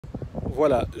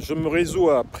Voilà, je me résous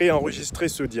à préenregistrer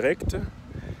ce direct.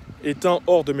 Étant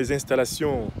hors de mes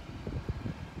installations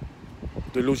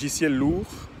de logiciels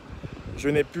lourds, je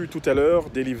n'ai pu tout à l'heure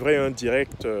délivrer un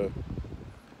direct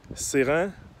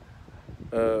serein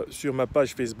sur ma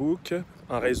page Facebook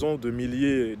en raison de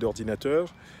milliers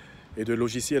d'ordinateurs et de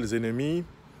logiciels ennemis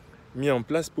mis en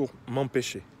place pour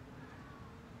m'empêcher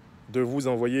de vous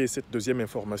envoyer cette deuxième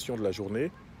information de la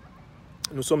journée.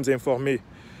 Nous sommes informés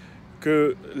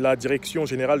que la Direction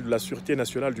générale de la Sûreté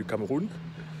nationale du Cameroun,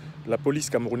 la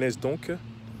police camerounaise donc,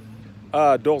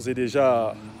 a d'ores et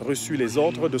déjà reçu les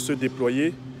ordres de se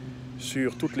déployer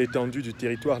sur toute l'étendue du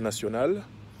territoire national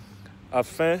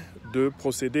afin de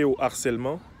procéder au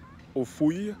harcèlement, aux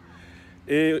fouilles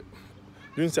et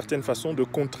d'une certaine façon de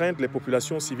contraindre les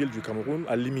populations civiles du Cameroun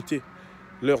à limiter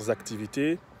leurs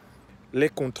activités, les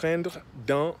contraindre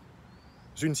dans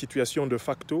une situation de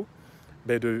facto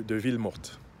de ville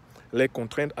morte, les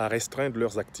contraindre à restreindre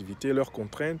leurs activités,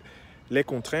 les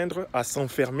contraindre à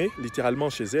s'enfermer littéralement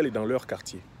chez elles et dans leur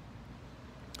quartier.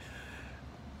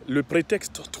 Le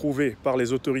prétexte trouvé par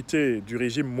les autorités du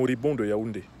régime moribond de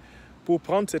Yaoundé pour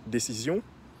prendre cette décision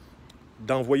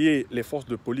d'envoyer les forces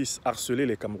de police harceler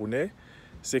les Camerounais,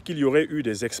 c'est qu'il y aurait eu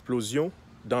des explosions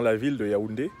dans la ville de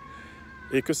Yaoundé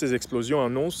et que ces explosions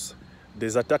annoncent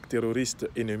des attaques terroristes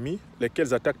ennemies,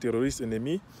 lesquelles attaques terroristes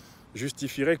ennemies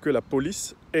justifieraient que la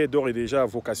police ait d'ores et déjà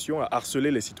vocation à harceler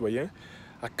les citoyens,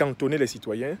 à cantonner les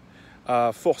citoyens,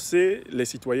 à forcer les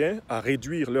citoyens à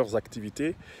réduire leurs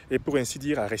activités et pour ainsi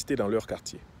dire à rester dans leur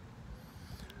quartier.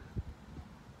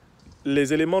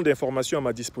 Les éléments d'information à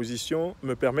ma disposition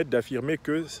me permettent d'affirmer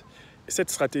que cette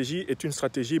stratégie est une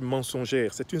stratégie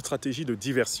mensongère, c'est une stratégie de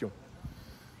diversion.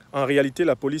 En réalité,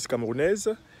 la police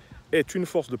camerounaise est une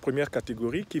force de première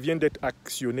catégorie qui vient d'être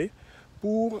actionnée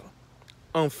pour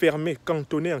enfermer,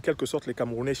 cantonner en quelque sorte les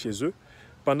Camerounais chez eux,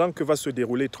 pendant que va se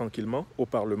dérouler tranquillement au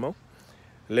Parlement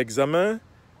l'examen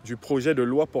du projet de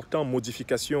loi portant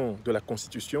modification de la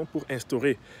Constitution pour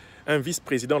instaurer un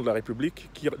vice-président de la République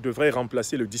qui devrait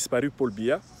remplacer le disparu Paul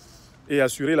Biya et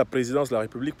assurer la présidence de la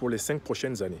République pour les 5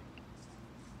 prochaines années.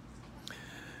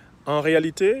 En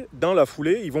réalité, dans la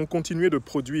foulée, ils vont continuer de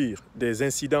produire des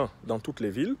incidents dans toutes les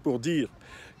villes pour dire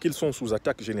qu'ils sont sous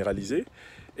attaque généralisée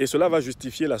et cela va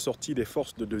justifier la sortie des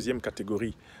forces de deuxième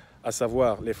catégorie, à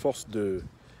savoir les forces de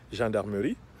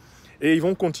gendarmerie. Et ils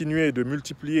vont continuer de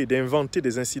multiplier et d'inventer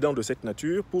des incidents de cette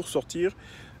nature pour sortir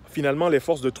finalement les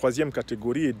forces de troisième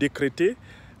catégorie et décréter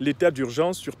l'état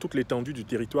d'urgence sur toute l'étendue du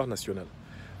territoire national.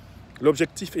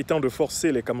 L'objectif étant de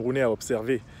forcer les Camerounais à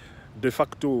observer de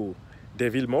facto des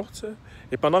villes mortes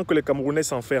et pendant que les Camerounais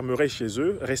s'enfermeraient chez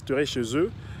eux, resteraient chez eux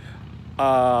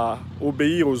à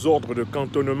obéir aux ordres de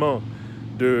cantonnement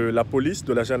de la police,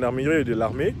 de la gendarmerie et de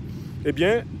l'armée, eh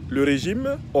bien, le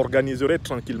régime organiserait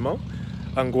tranquillement,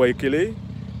 en Guayaquil,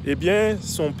 eh bien,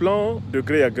 son plan de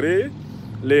gré à gré.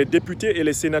 Les députés et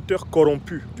les sénateurs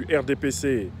corrompus du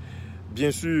RDPC,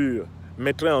 bien sûr,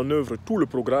 mettraient en œuvre tout le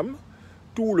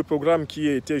programme qui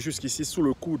était jusqu'ici sous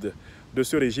le coude de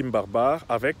ce régime barbare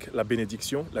avec la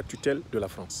bénédiction, la tutelle de la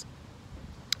France.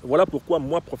 Voilà pourquoi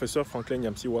moi, professeur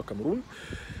Nyamsi au Cameroun,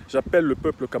 j'appelle le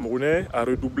peuple camerounais à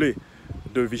redoubler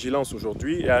de vigilance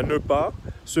aujourd'hui et à ne pas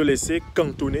se laisser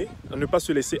cantonner, à ne pas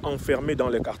se laisser enfermer dans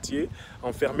les quartiers,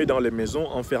 enfermer dans les maisons,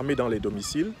 enfermer dans les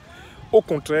domiciles. Au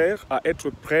contraire, à être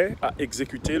prêt à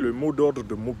exécuter le mot d'ordre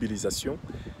de mobilisation.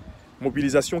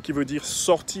 Mobilisation qui veut dire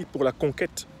sortie pour la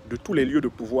conquête de tous les lieux de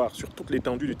pouvoir sur toute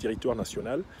l'étendue du territoire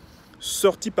national,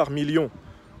 sortie par millions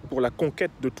pour la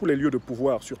conquête de tous les lieux de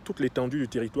pouvoir sur toute l'étendue du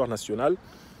territoire national,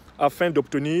 afin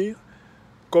d'obtenir,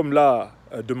 comme l'a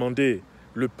demandé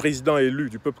le président élu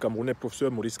du peuple camerounais,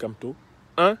 professeur Maurice Kamto,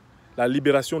 1. La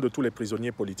libération de tous les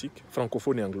prisonniers politiques,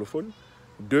 francophones et anglophones.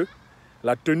 2.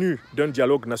 La tenue d'un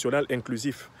dialogue national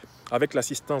inclusif avec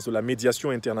l'assistance de la médiation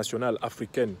internationale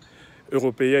africaine,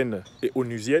 européenne et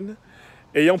onusienne,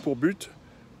 ayant pour but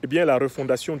la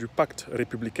refondation du pacte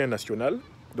républicain national,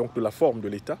 donc de la forme de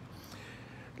l'État,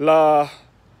 la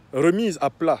remise à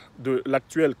plat de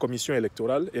l'actuelle commission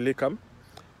électorale, l'ECAM,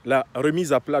 la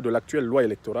remise à plat de l'actuelle loi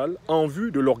électorale en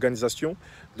vue de l'organisation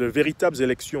de véritables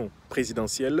élections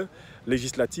présidentielles,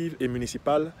 législatives et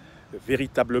municipales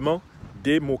véritablement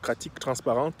démocratiques,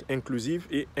 transparentes, inclusives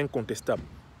et incontestables.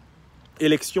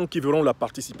 Élections qui verront la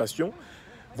participation,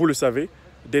 vous le savez,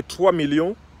 des 3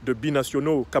 millions de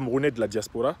binationaux camerounais de la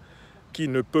diaspora qui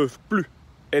ne peuvent plus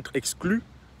être exclus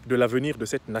de l'avenir de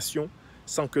cette nation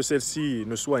sans que celle-ci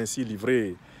ne soit ainsi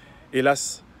livrée,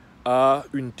 hélas, à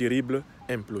une terrible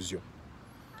implosion.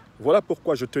 Voilà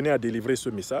pourquoi je tenais à délivrer ce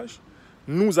message.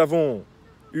 Nous avons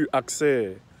eu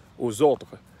accès aux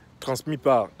ordres transmis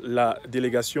par la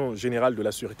délégation générale de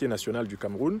la Sûreté nationale du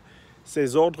Cameroun.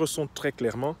 Ces ordres sont très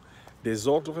clairement des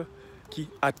ordres qui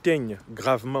atteignent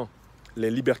gravement les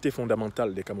libertés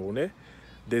fondamentales des Camerounais,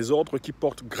 des ordres qui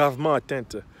portent gravement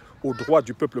atteinte au droit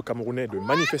du peuple camerounais de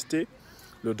manifester,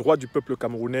 le droit du peuple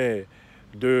camerounais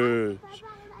de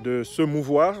se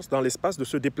mouvoir dans l'espace, de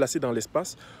se déplacer dans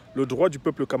l'espace, le droit du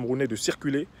peuple camerounais de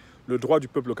circuler, le droit du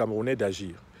peuple camerounais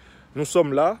d'agir. Nous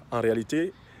sommes là, en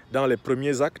réalité, dans les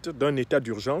premiers actes d'un état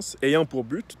d'urgence ayant pour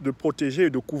but de protéger et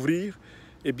de couvrir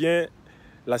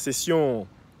la session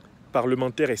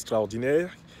parlementaire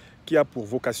extraordinaire qui a pour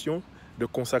vocation de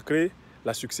consacrer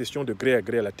la succession de gré à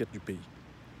gré à la tête du pays.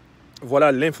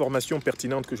 Voilà l'information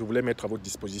pertinente que je voulais mettre à votre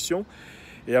disposition.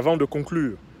 Et avant de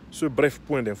conclure ce bref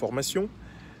point d'information,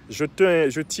 je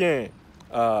tiens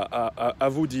à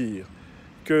vous dire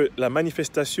que la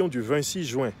manifestation du 26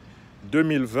 juin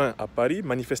 2020 à Paris,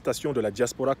 manifestation de la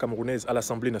diaspora camerounaise à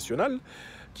l'Assemblée nationale,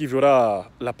 qui verra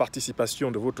la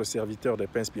participation de votre serviteur des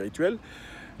pains spirituels,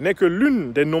 n'est que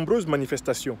l'une des nombreuses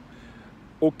manifestations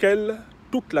auxquelles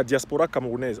toute la diaspora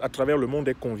camerounaise à travers le monde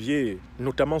est conviée,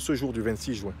 notamment ce jour du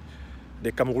 26 juin.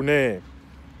 Des Camerounais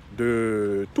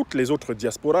de toutes les autres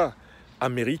diasporas,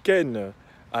 américaines,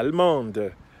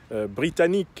 allemandes,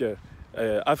 britanniques,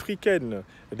 africaines,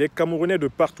 des Camerounais de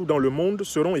partout dans le monde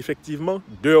seront effectivement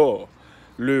dehors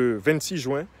le 26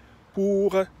 juin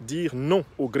pour dire non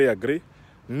au gré à gré,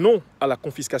 non à la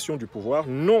confiscation du pouvoir,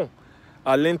 non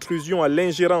à l'intrusion, à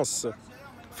l'ingérence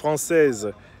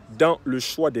française dans le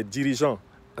choix des dirigeants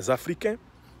africains,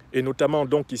 et notamment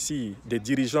donc ici des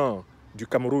dirigeants du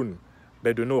Cameroun,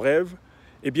 de nos rêves.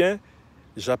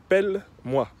 J'appelle,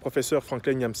 moi, professeur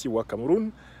Franklin Nyamsi au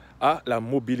Cameroun, à la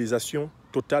mobilisation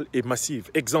totale et massive,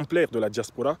 exemplaire de la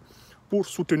diaspora, pour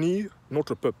soutenir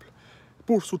notre peuple,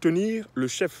 pour soutenir le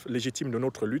chef légitime de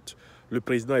notre lutte, le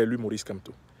président élu Maurice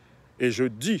Kamto. Et je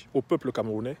dis au peuple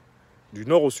camerounais, du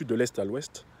nord au sud, de l'est à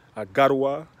l'ouest, à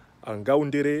Garoua, à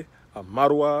Ngaoundéré, à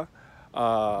Maroua,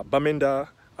 à Bamenda,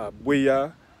 à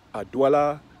Biya, à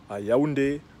Douala, à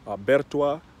Yaoundé, à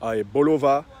Bertoua, à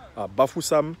Ebolova, à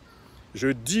Bafoussam, je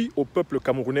dis au peuple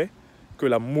camerounais que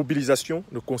la mobilisation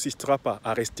ne consistera pas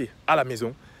à rester à la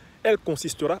maison, elle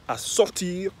consistera à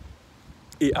sortir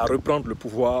et à reprendre le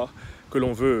pouvoir que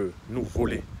l'on veut nous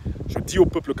voler. Je dis au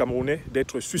peuple camerounais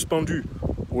d'être suspendu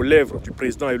aux lèvres du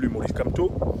président élu Maurice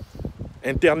Kamto.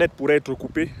 Internet pourrait être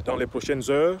coupé dans les prochaines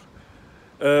heures.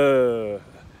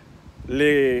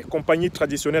 Les compagnies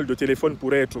traditionnelles de téléphone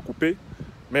pourraient être coupées,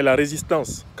 mais la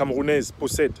résistance camerounaise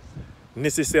possède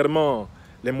nécessairement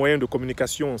les moyens de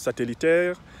communication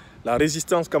satellitaires. La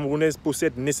résistance camerounaise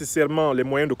possède nécessairement les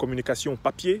moyens de communication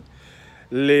papier.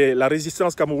 La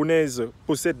résistance camerounaise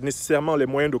possède nécessairement les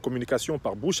moyens de communication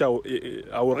par bouche à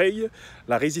oreille.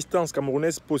 La résistance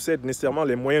camerounaise possède nécessairement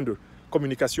les moyens de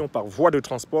communication par voie de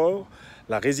transport.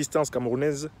 La résistance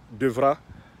camerounaise devra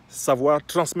savoir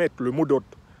transmettre le mot d'ordre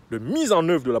de mise en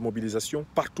œuvre de la mobilisation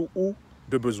partout où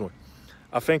de besoin,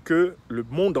 afin que le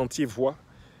monde entier voit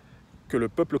que le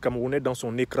peuple camerounais, dans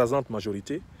son écrasante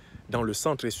majorité, dans le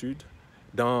centre et sud,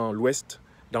 dans l'ouest,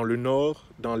 dans le nord,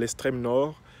 dans l'extrême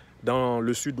nord, dans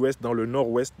le sud-ouest, dans le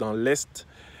nord-ouest, dans l'est,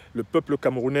 le peuple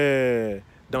camerounais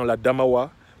dans la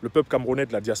Damawa, le peuple camerounais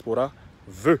de la diaspora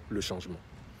veut le changement.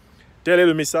 Tel est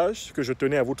le message que je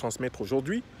tenais à vous transmettre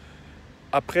aujourd'hui.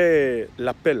 Après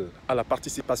l'appel à la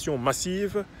participation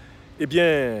massive,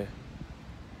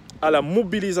 à la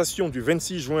mobilisation du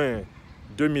 26 juin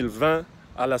 2020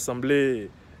 à l'Assemblée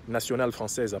nationale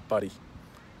française à Paris.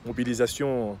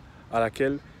 Mobilisation à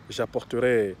laquelle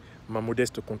j'apporterai ma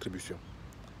modeste contribution.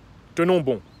 Tenons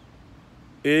bon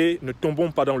et ne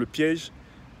tombons pas dans le piège.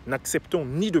 N'acceptons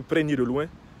ni de près ni de loin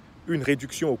une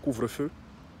réduction au couvre-feu.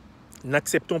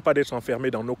 N'acceptons pas d'être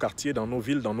enfermés dans nos quartiers, dans nos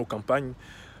villes, dans nos campagnes.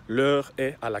 L'heure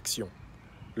est à l'action.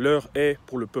 L'heure est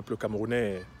pour le peuple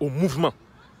camerounais au mouvement.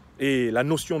 Et la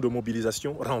notion de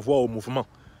mobilisation renvoie au mouvement,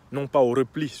 non pas au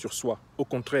repli sur soi. Au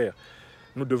contraire,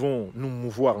 nous devons nous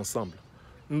mouvoir ensemble.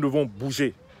 Nous devons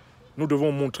bouger. Nous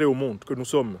devons montrer au monde que nous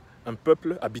sommes un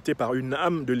peuple habité par une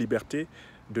âme de liberté,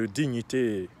 de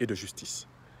dignité et de justice.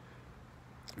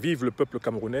 Vive le peuple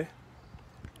camerounais.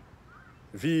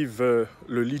 Vive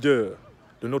le leader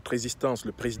de notre résistance,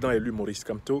 le président élu Maurice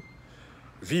Kamto.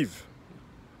 Vive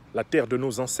la terre de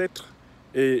nos ancêtres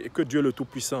et que Dieu le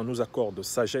Tout-Puissant nous accorde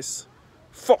sagesse,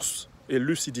 force et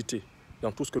lucidité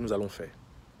dans tout ce que nous allons faire.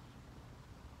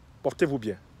 Portez-vous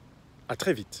bien. À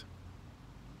très vite.